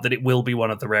point out that it will be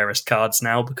one of the rarest cards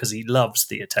now because he loves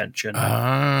the attention.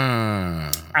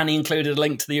 And he included a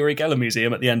link to the Uri Geller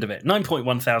Museum at the end of it.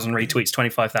 9.1 thousand retweets,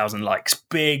 25,000 likes.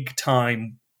 Big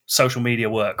time social media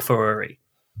work for Uri.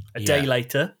 A day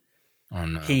later,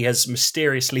 he has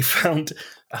mysteriously found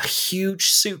a huge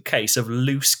suitcase of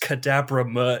loose Kadabra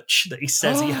merch that he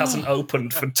says he hasn't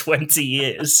opened for 20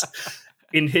 years.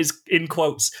 in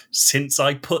quotes, since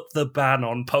I put the ban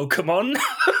on Pokemon,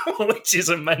 which is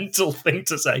a mental thing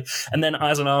to say. And then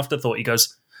as an afterthought, he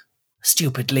goes,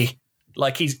 stupidly.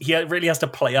 Like he really has to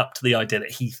play up to the idea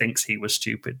that he thinks he was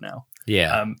stupid now.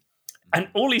 Yeah. And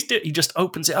all he's doing, he just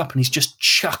opens it up and he's just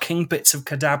chucking bits of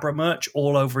Kadabra merch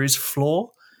all over his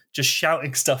floor, just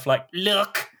shouting stuff like,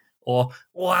 look, or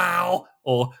wow,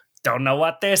 or don't know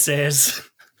what this is.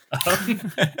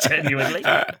 Genuinely.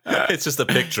 It's just a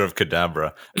picture of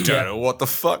Kadabra. I don't know what the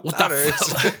fuck that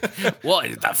is.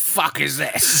 What the fuck is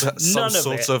this? Some None of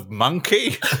sort it. of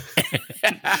monkey?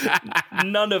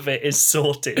 None of it is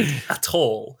sorted at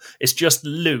all. It's just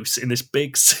loose in this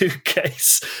big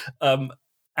suitcase.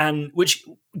 And which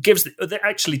gives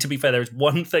actually, to be fair, there is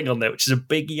one thing on there which is a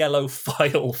big yellow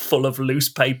file full of loose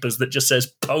papers that just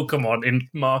says Pokemon in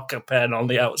marker pen on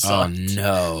the outside. Oh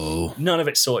no! None of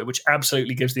it's sorted, which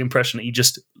absolutely gives the impression that he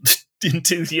just in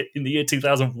the year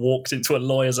 2000 walked into a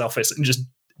lawyer's office and just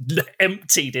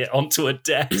emptied it onto a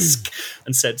desk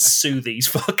and said, "Sue these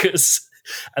fuckers."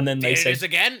 And then they said,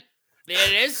 again. There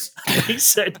it is. he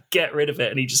said, "Get rid of it,"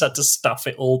 and he just had to stuff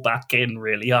it all back in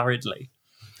really hurriedly.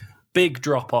 Big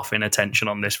drop off in attention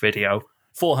on this video.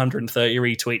 430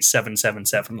 retweets,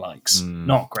 777 likes.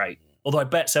 Not great. Although I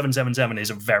bet 777 is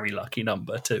a very lucky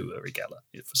number too, Uri Geller,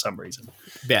 for some reason.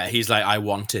 Yeah, he's like, I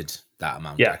wanted that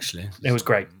amount, actually. It was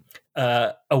great.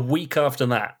 A week after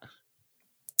that,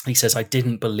 he says, I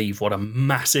didn't believe what a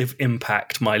massive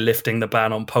impact my lifting the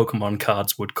ban on Pokemon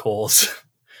cards would cause.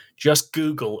 Just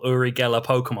Google Uri Geller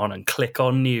Pokemon and click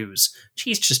on news.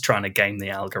 She's just trying to game the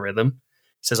algorithm.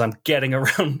 He says, I'm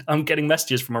getting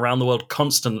messages from around the world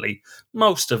constantly,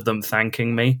 most of them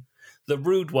thanking me. The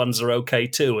rude ones are okay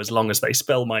too, as long as they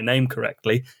spell my name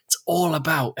correctly. It's all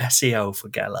about SEO for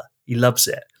Geller. He loves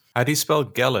it. How do you spell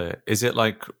Geller? Is it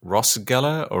like Ross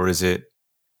Geller or is it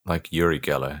like Uri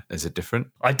Geller? Is it different?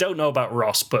 I don't know about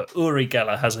Ross, but Uri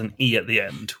Geller has an E at the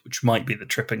end, which might be the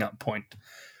tripping up point.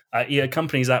 He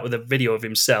accompanies that with a video of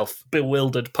himself,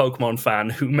 bewildered Pokemon fan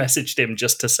who messaged him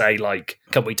just to say, like,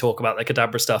 can we talk about the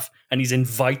Kadabra stuff? And he's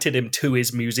invited him to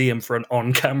his museum for an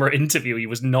on-camera interview he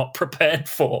was not prepared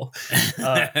for.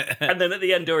 And then at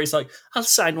the end, Uri's like, I'll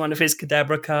sign one of his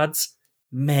Kadabra cards.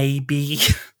 Maybe.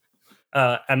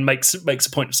 And makes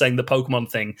a point of saying the Pokemon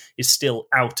thing is still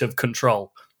out of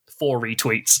control. 4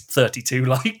 retweets, 32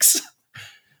 likes.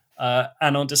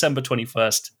 And on December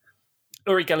 21st,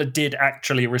 Uri Geller did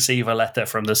actually receive a letter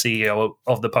from the CEO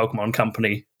of the Pokemon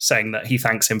company saying that he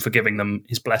thanks him for giving them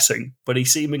his blessing, but he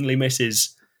seemingly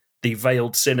misses the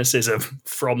veiled cynicism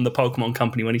from the Pokemon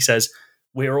company when he says,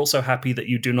 we're also happy that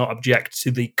you do not object to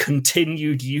the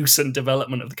continued use and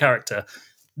development of the character.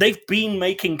 They've been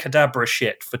making Kadabra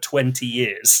shit for 20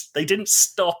 years. They didn't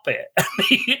stop it.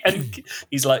 And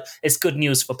he's like, it's good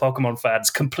news for Pokemon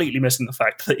fans, completely missing the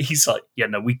fact that he's like, yeah,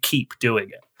 no, we keep doing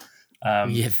it.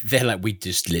 They're like, we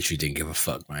just literally didn't give a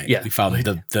fuck, right? Yeah. We found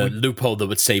the loophole that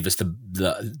would save us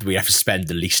we have to spend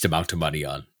the least amount of money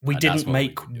on. We didn't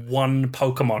make one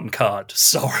Pokemon card.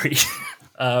 Sorry.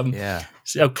 Yeah.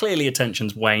 So clearly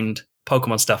attention's waned.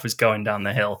 Pokemon stuff is going down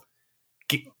the hill.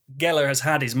 Geller has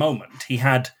had his moment. He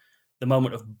had the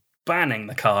moment of banning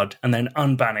the card and then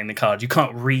unbanning the card. You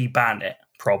can't re-ban it,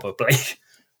 probably.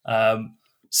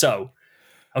 So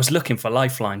I was looking for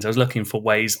lifelines. I was looking for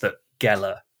ways that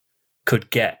Geller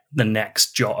could get the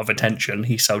next jot of attention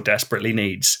he so desperately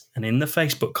needs. And in the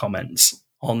Facebook comments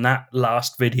on that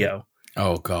last video,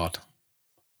 oh God,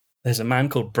 there's a man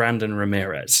called Brandon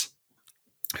Ramirez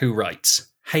who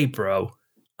writes, hey bro,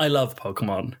 I love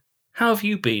Pokemon. How have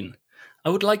you been? I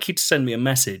would like you to send me a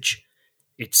message.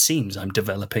 It seems I'm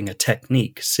developing a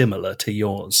technique similar to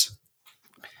yours.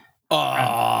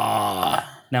 Now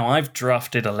I've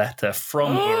drafted a letter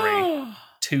from Uri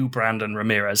to Brandon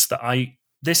Ramirez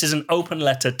this is an open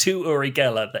letter to Uri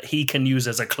Geller that he can use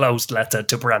as a closed letter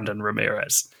to Brandon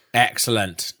Ramirez.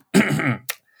 Excellent.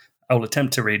 I'll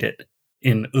attempt to read it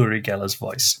in Uri Geller's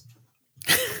voice.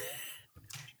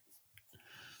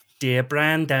 Dear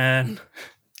Brandon,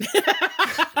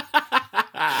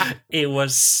 it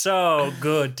was so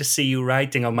good to see you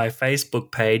writing on my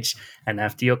Facebook page, and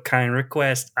after your kind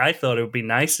request, I thought it would be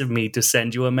nice of me to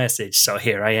send you a message, so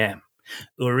here I am.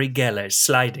 Uri Geller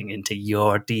sliding into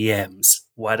your DMs.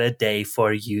 What a day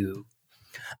for you.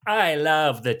 I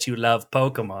love that you love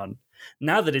Pokemon.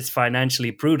 Now that it's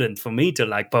financially prudent for me to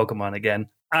like Pokemon again,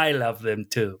 I love them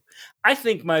too. I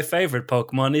think my favorite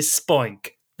Pokemon is Spoink,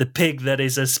 the pig that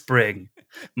is a spring.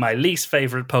 My least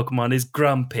favorite Pokemon is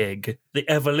Grumpig, the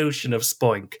evolution of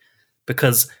Spoink,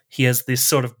 because he has this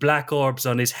sort of black orbs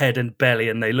on his head and belly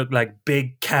and they look like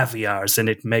big caviars and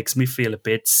it makes me feel a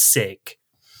bit sick.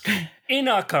 In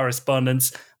our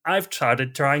correspondence, I've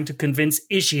started trying to convince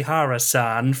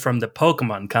Ishihara-san from the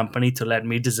Pokemon Company to let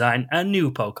me design a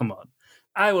new Pokemon.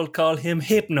 I will call him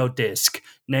Hypnodisc,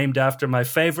 named after my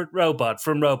favorite robot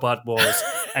from Robot Wars,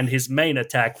 and his main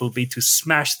attack will be to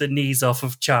smash the knees off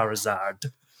of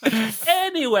Charizard.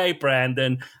 Anyway,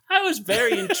 Brandon, I was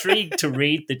very intrigued to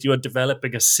read that you are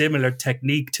developing a similar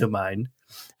technique to mine.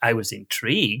 I was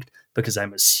intrigued because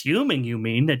I'm assuming you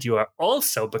mean that you are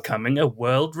also becoming a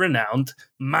world-renowned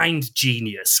mind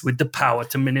genius with the power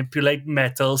to manipulate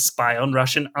metal, spy on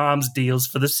Russian arms deals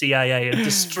for the CIA, and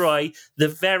destroy the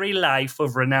very life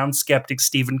of renowned skeptic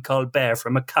Stephen Colbert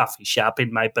from a coffee shop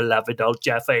in my beloved old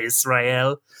Jaffa,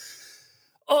 Israel.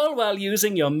 All while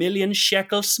using your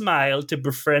million-shekel smile to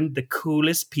befriend the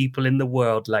coolest people in the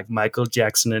world like Michael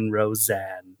Jackson and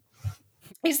Roseanne.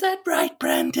 Is that right,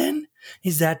 Brandon?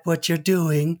 Is that what you're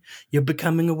doing? You're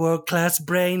becoming a world-class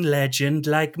brain legend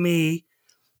like me?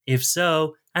 If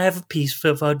so, I have a piece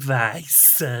of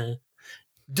advice.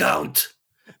 Don't!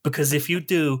 Because if you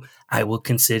do, I will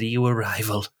consider you a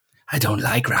rival. I don't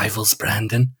like rivals,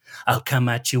 Brandon. I'll come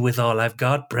at you with all I've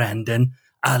got, Brandon.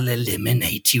 I'll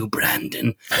eliminate you,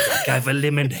 Brandon, like I've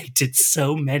eliminated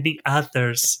so many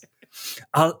others.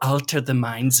 I'll alter the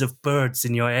minds of birds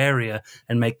in your area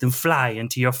and make them fly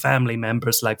into your family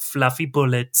members like fluffy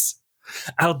bullets.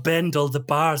 I'll bend all the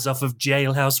bars off of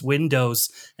jailhouse windows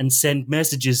and send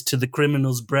messages to the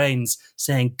criminals' brains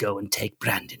saying, "Go and take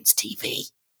Brandon's TV."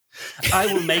 I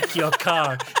will make your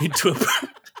car into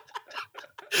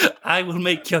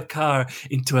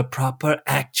a proper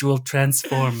actual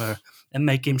transformer and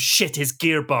make him shit his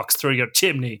gearbox through your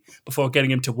chimney before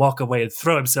getting him to walk away and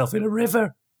throw himself in a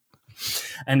river.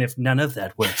 And if none of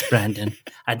that works, Brandon,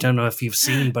 I don't know if you've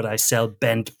seen, but I sell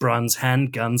bent bronze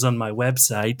handguns on my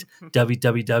website,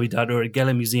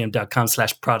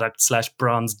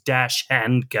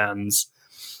 www.origamimuseum.com/product/bronze-handguns.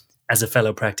 As a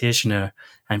fellow practitioner,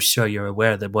 I'm sure you're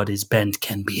aware that what is bent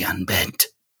can be unbent.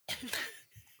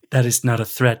 That is not a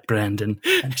threat, Brandon.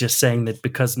 I'm just saying that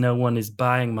because no one is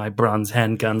buying my bronze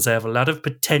handguns, I have a lot of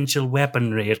potential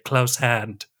weaponry at close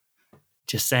hand.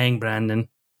 Just saying, Brandon.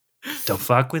 Don't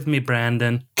fuck with me,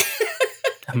 Brandon.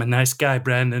 I'm a nice guy,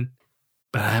 Brandon.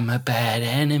 But I'm a bad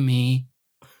enemy.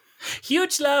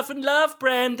 Huge love and love,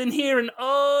 Brandon, here in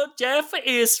old Jaffa,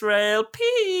 Israel.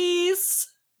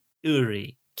 Peace.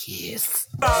 Uri. Kiss.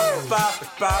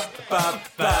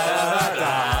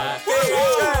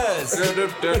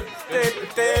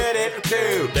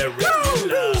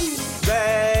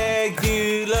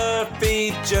 Regular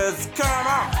features, come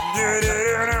on.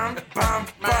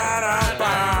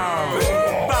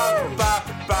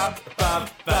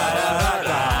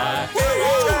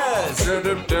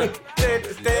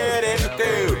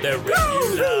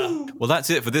 Well, that's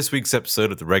it for this week's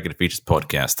episode of the Regular Features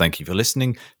Podcast. Thank you for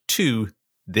listening to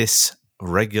this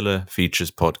Regular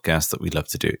Features Podcast that we love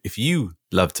to do. If you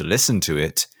love to listen to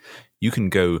it, you can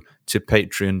go to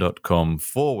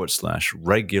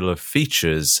patreon.com/regular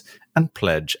features and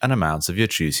pledge an amount of your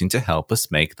choosing to help us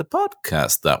make the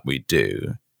podcast that we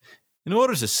do. In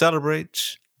order to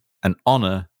celebrate and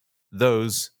honor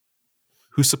those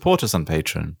who support us on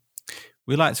Patreon,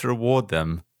 we like to reward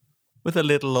them with a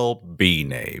little old B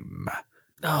name.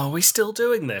 Oh, are we still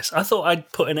doing this? I thought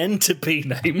I'd put an end to B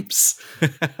names.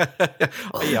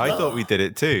 Yeah, I thought we did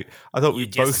it too. I thought we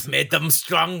both made them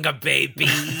stronger, baby.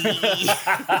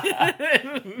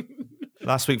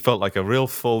 Last week felt like a real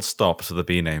full stop to the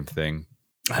B name thing.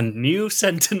 And new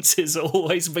sentences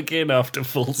always begin after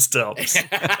full stops.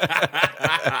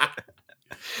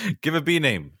 Give a B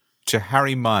name to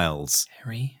Harry Miles.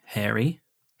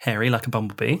 Harry like a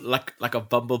bumblebee. like a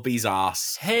bumblebee's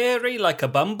ass. Hairy like a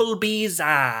bumblebee's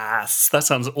ass. That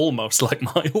sounds almost like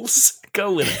Miles.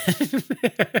 Go with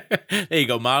it. There you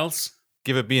go, Miles.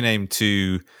 Give a B name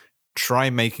to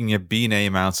try making a B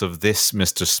name out of this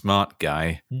Mr. Smart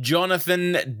Guy.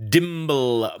 Jonathan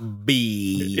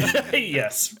Dimbleby.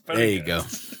 Yes. There you go.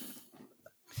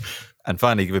 And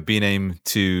finally, give a B name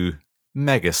to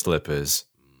Mega Slippers.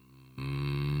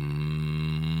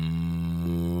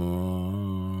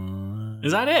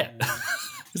 Is that it?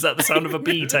 Is that the sound of a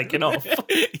bee taking off?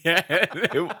 Yeah.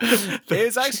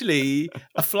 It's actually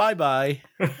a flyby.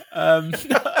 A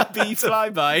bee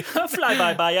flyby. A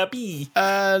flyby by a bee.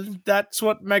 That's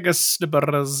what Mega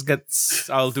Slippers gets.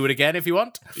 I'll do it again if you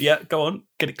want. Yeah, go on.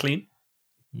 Get it clean.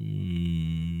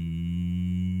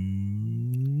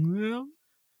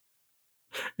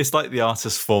 It's like the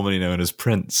artist formerly known as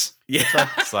Prince. Yeah.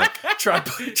 It's like Try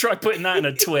putting that in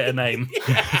a Twitter name.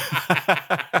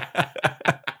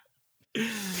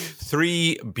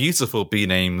 3 beautiful B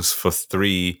names for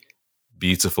 3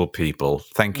 beautiful people.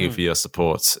 Thank you for your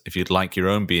support. If you'd like your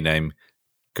own B name,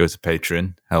 go to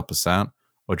Patreon, help us out,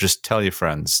 or just tell your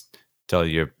friends, tell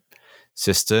your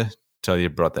sister, tell your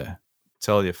brother,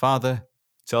 tell your father,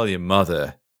 tell your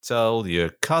mother, tell your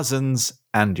cousins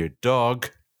and your dog,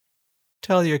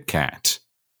 tell your cat.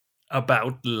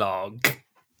 About log.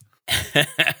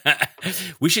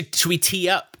 Should we tee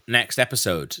up next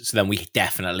episode? So then we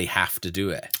definitely have to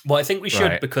do it. Well, I think we should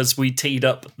Right. because we teed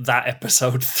up that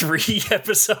episode 3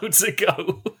 episodes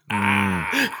ago.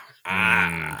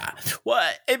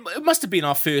 Well, it must have been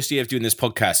our first year of doing this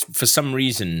podcast. For some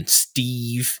reason,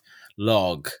 Steve,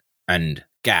 Log, and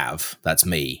Gav, that's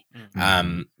me,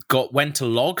 went to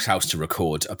Log's house to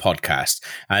record a podcast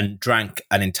and drank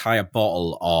an entire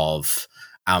bottle of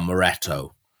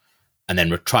Amaretto, and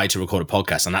then tried to record a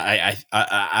podcast. And I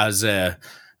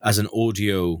as an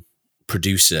audio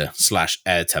producer /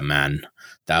 editor man,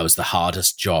 that was the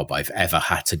hardest job I've ever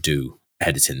had to do,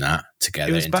 editing that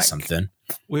together into back- something.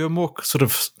 We were more sort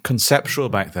of conceptual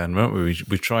back then, weren't we?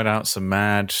 We tried out some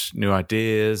mad new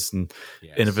ideas and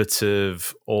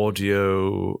innovative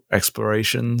audio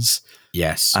explorations,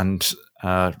 Yes. and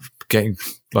getting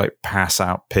like pass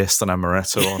out pissed on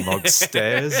Amaretto on Log's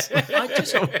stairs. I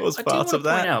just was I do part want to of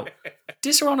that. point out,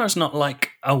 Disaronno's not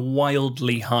like a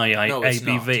wildly high No, it's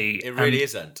not. ABV. It really and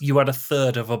isn't. You had a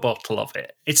third of a bottle of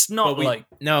it. It's not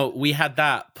we had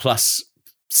that plus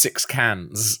 6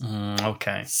 cans.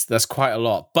 okay. That's quite a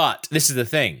lot. But this is the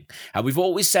thing. We've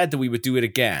always said that we would do it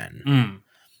again. Mm.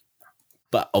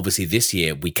 But obviously this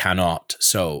year we cannot.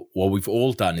 So what we've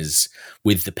all done is,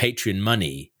 with the Patreon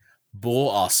money,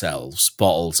 bought ourselves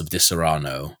bottles of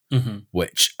Disaronno,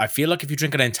 which I feel like if you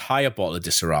drink an entire bottle of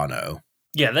Disaronno,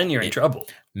 Yeah, then you're in trouble.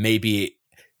 maybe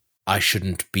I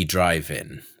shouldn't be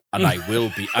driving. And I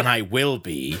will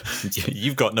be.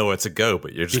 You've got nowhere to go,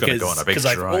 but you're just going to go on a big Because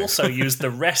I've drive. also used the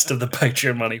rest of the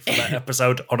Patreon money for that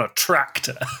episode on a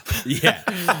tractor. Yeah,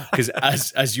 because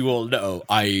as you all know,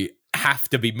 I have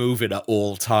to be moving at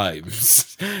all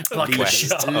times. Like a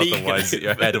shot. Otherwise,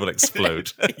 your head will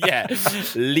explode. Yeah,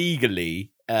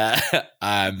 legally.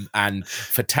 And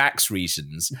for tax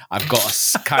reasons, I've got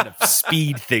a kind of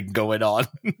speed thing going on,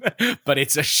 but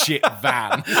it's a shit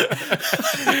van.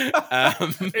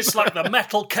 It's like the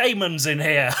metal Caymans in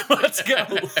here. Let's go.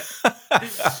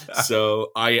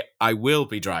 So I will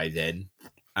be driving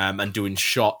and doing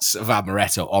shots of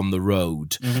Amaretto on the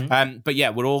road. But yeah,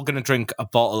 we're all going to drink a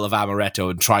bottle of Amaretto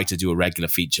and try to do a regular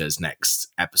features next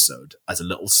episode as a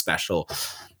little special.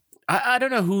 I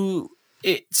don't know who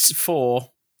it's for.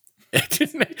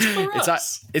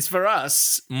 It's for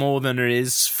us more than it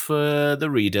is for the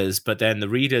readers, but then the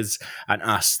readers and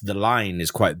us, the line is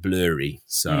quite blurry.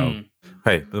 So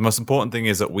Hey, but the most important thing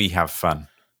is that we have fun.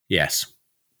 yes.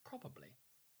 Probably.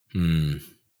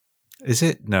 Is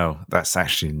it? No, that's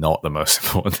actually not the most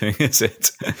important thing, is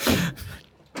it?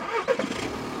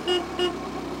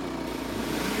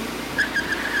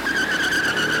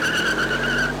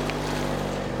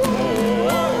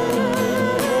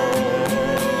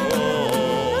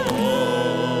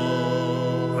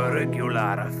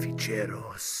 Regular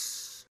ficheros.